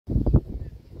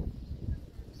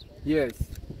Yes,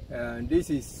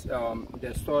 this is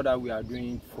the store that we are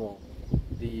doing for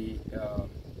the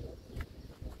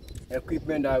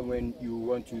equipment that when you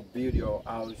want to build your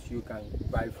house, you can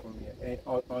buy from here. And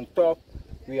on top,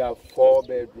 we have 4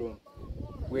 bedrooms.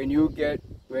 When you get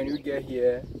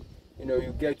here, you know,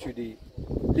 you get to the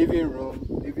living room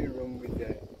with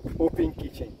the open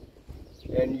kitchen,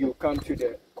 and you come to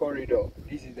the corridor.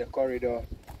 This is the corridor,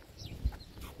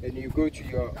 and you go to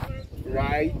your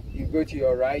right. You go to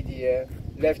your right here,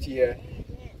 left here.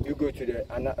 You go to the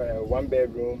 1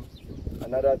 bedroom,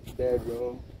 another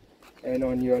bedroom, and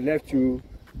on your left too,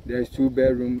 there's 2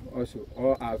 bedrooms also.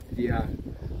 All have their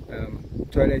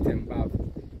toilet and bath,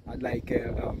 like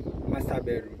a master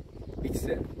bedroom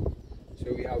itself.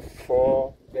 So we have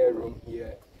 4 bedrooms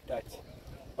here that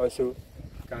also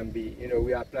can be, you know,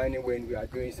 we are planning when we are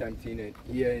doing something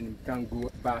here and we can go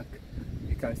back,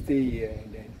 we can stay here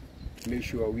and then make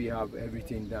sure we have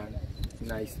everything done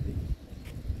nicely.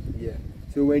 Yeah.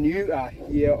 So when you are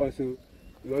here also,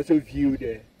 you also view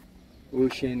the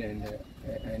ocean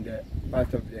and the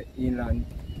part of the inland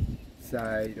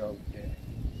side of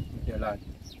the land.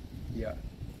 Yeah.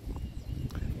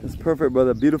 It's perfect,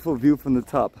 brother. Beautiful view from the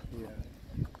top. Yeah.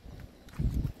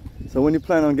 So when you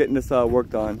plan on getting this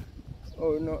worked on?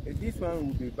 Oh no, this one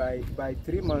will be by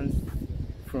 3 months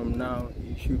from now.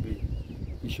 It should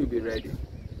be ready.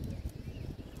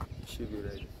 It should be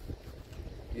ready.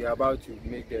 We are about to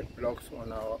make the blocks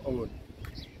on our own.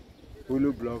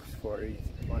 Hulu blocks for it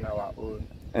on our own.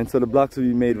 And so the blocks will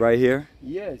be made right here?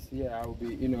 Yes, yeah, I will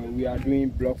be, you know, we are doing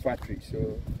block factory.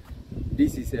 So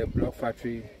this is a block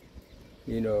factory,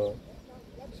 you know.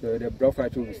 So the block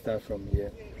factory will start from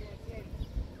here.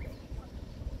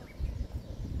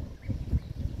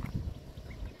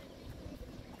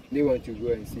 They want to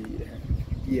go and see.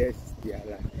 Yes, they are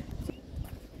like.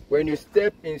 When you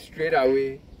step in straight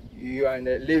away, you are in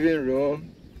the living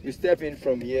room. You step in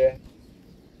from here,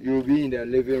 you will be in the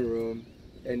living room,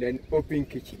 and then open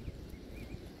kitchen.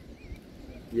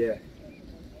 Yeah,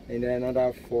 and then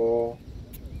another 4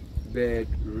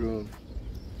 bedroom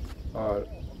all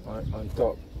on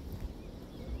top.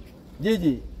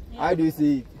 Gigi, yeah. How do you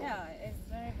see it? Yeah, it's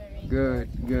very,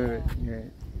 very good. Yeah.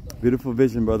 Beautiful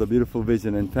vision, brother, beautiful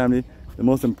vision. And family, the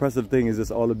most impressive thing is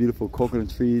just all the beautiful coconut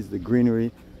trees, the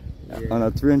greenery, on a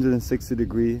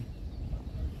 360-degree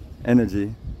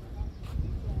energy.